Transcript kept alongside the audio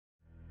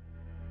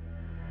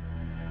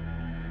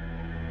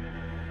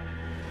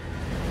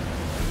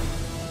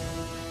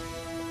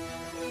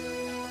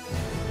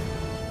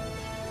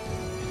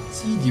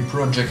CD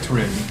Projekt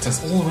Red, it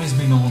has always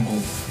been our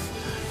goal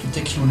to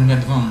take you on an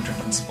adventure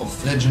that's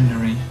both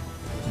legendary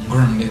and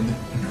grounded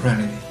in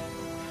reality.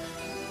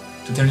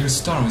 To tell you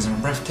stories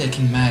of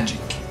breathtaking magic,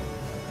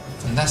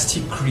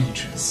 fantastic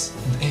creatures,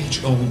 and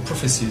age-old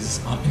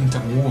prophecies are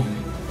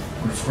interwoven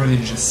with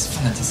religious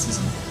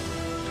fanaticism,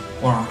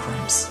 war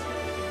crimes,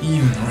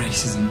 even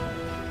racism.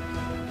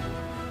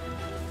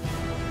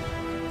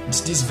 It's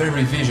this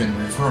very vision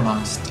we've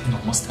realized in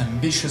our most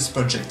ambitious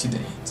project to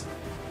date,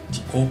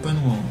 the open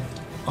world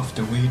of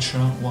The Witcher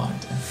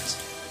Wild Hunt.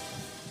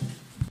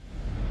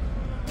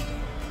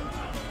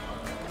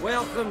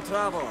 Welcome,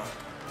 traveller.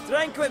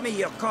 Drink with me,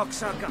 you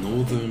cocksucker.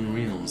 Northern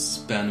realms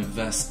span a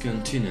vast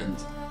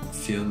continent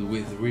filled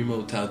with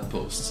remote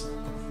outposts,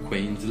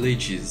 quaint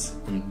villages,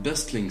 and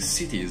bustling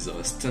cities of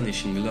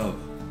astonishing love.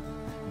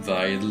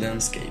 Varied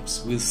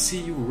landscapes will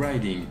see you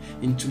riding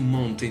into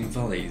mountain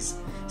valleys,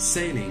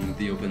 sailing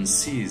the open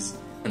seas,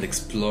 and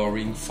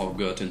exploring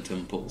forgotten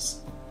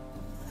temples.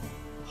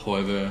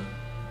 However,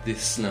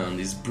 this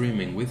land is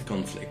brimming with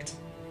conflict.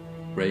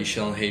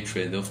 Racial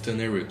hatred often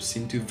erupts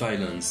into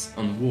violence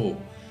and war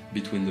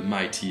between the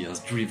mighty has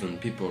driven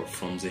people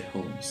from their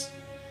homes.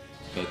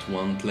 But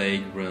one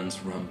plague runs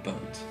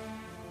rampant: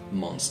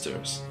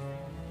 monsters.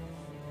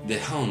 They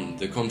haunt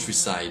the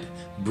countryside,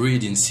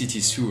 breed in city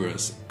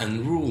sewers,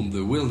 and rule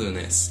the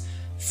wilderness,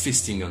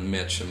 feasting on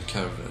merchant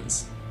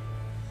caravans.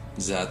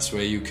 That's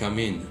where you come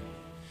in.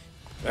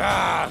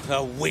 Ah,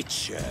 a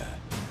Witcher.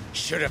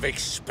 Should have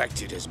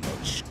expected as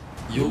much.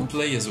 You'll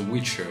play as a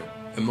Witcher,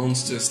 a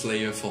monster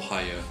slayer for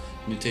hire,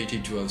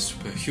 mutated to have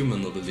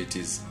superhuman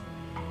abilities.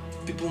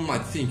 People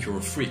might think you're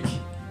a freak,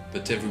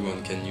 but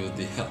everyone can use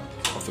the help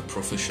of a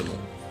professional.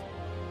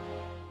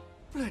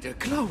 Blood are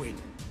glowing.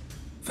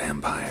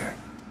 Vampire.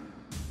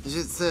 Is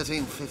it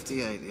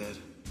 1358 yet?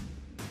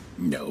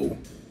 No.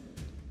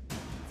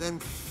 Then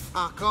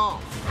fuck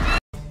off.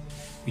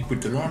 We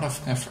put a lot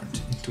of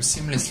effort into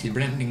seamlessly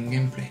blending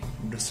gameplay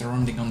with the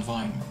surrounding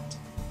environment.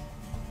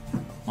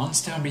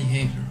 Monster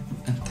behavior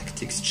and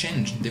tactics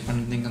change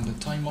depending on the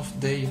time of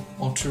day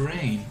or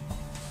terrain.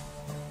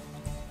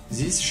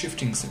 These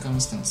shifting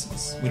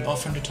circumstances will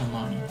often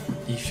determine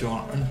if you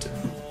are hunter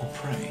or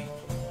prey.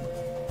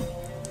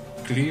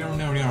 Clear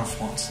area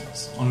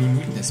forces only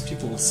witness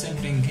people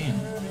settling in,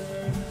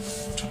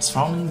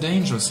 transforming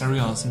dangerous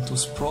areas into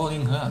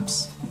sprawling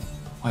hubs,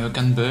 where you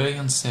can buy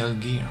and sell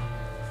gear.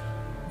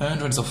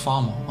 Hundreds of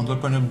armor and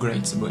weapon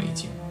upgrades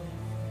await you.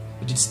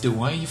 But it's the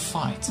way you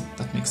fight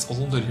that makes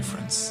all the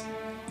difference.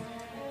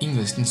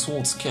 Invest in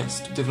sword skills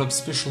to develop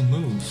special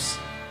moves.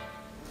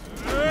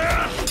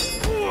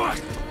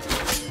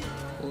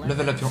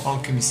 Level up your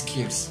alchemy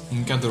skills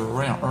and gather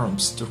rare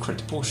herbs to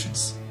create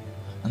potions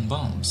and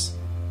bombs.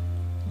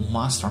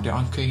 Master the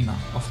arcana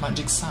of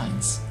magic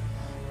science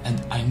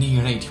and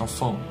annihilate your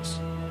foes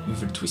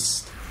with a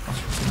twist of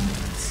your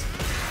fingers.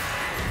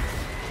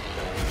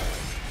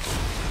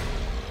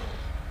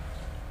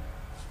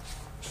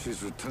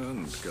 She's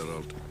returned,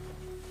 Geralt.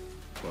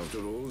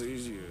 After all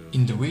these years.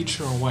 In The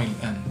Witcher Wild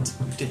Hunt,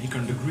 we take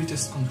on the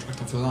greatest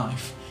contract of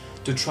life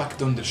to track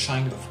down the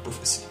Child of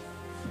Prophecy,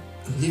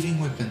 a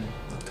living weapon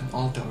that can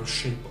alter the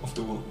shape of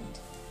the world.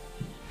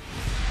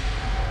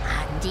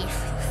 And if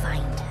you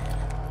find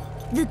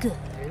her, the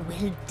girl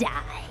will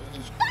die.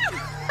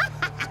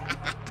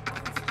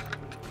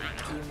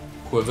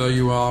 Whoever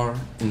you are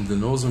in the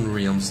Northern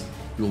Realms,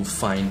 you'll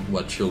find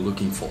what you're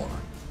looking for.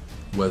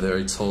 Whether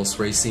it's horse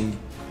racing,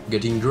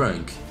 getting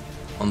drunk,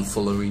 and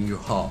following your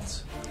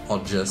heart, or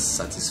just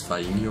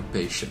satisfying your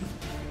passion.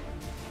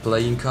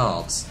 Playing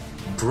cards,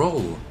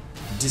 brawl,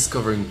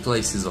 discovering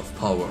places of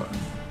power,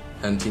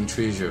 hunting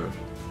treasure,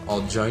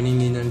 or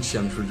joining in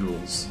ancient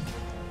rituals.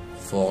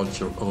 Forge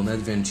your own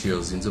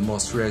adventures in the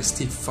most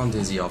realistic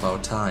fantasy of our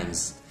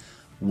times.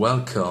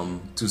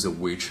 Welcome to The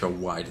Witcher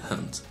Wild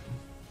Hunt.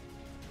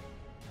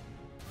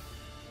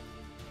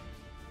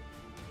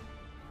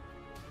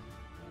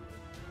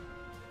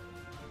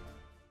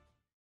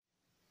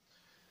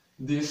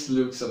 This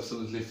looks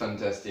absolutely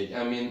fantastic.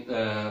 I mean,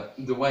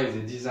 the way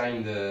they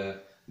designed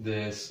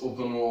this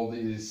open world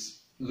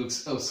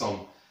looks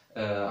awesome.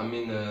 I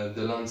mean,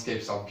 the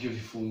landscapes are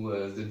beautiful.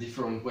 The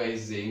different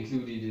ways they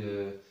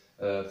included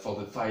for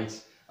the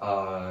fight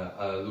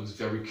looks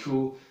very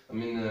cool. I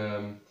mean,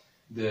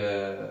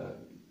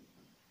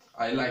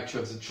 I like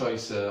the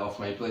choice of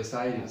my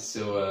playstyle,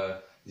 so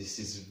this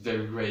is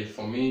very great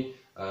for me.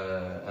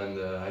 And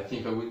I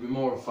think I will be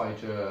more a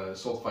fighter,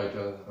 sword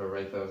fighter,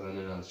 rather than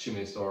an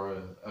alchemist or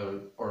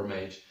a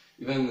mage.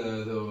 Even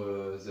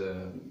though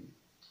the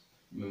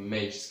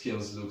mage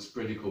skills looks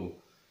pretty cool.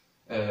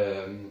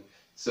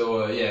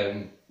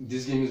 Yeah,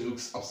 this game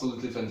looks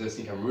absolutely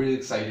fantastic. I'm really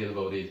excited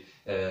about it.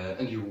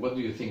 And you, what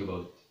do you think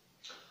about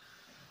it?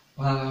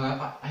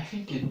 Well, I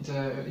think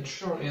it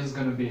sure is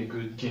going to be a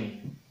good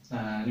game.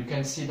 You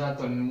can see that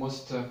on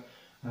most.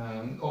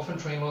 Often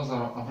trailers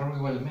are very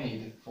well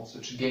made for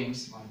such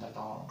games that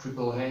are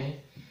AAA,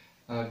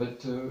 but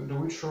The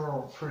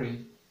Witcher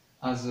 3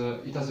 has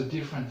a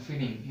different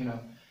feeling. You know,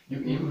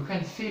 you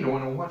can feel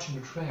when you're watching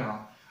the trailer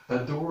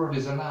that the world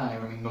is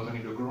alive. I mean, not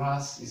only the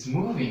grass is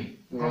moving.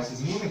 Grass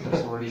is moving.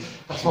 That's already.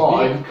 That's Oh,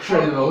 a big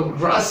incredible!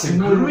 Grass That's a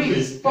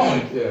great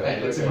point.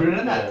 Yeah, It's a okay. great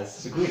that. Yes.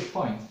 It's a great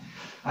point.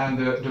 And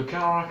the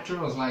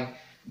characters, like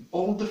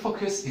all the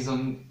focus is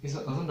on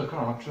the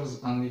characters,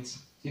 and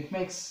it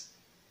makes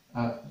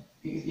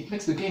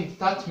the game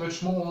that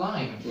much more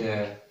alive.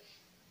 Yeah.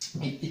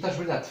 It has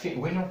really that feel.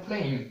 When you're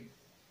playing,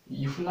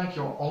 you feel like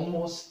you're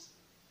almost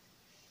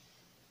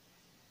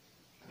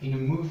in a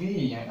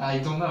movie. I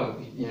don't know.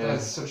 It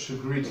has such a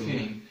great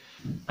feeling.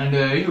 And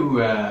you,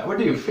 what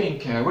do you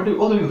think? How do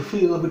you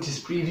feel about this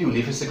preview?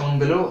 Leave us a comment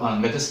below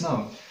and let us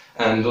know.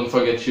 And don't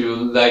forget to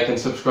like and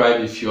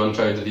subscribe if you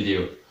enjoyed the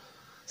video.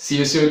 See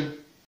you soon!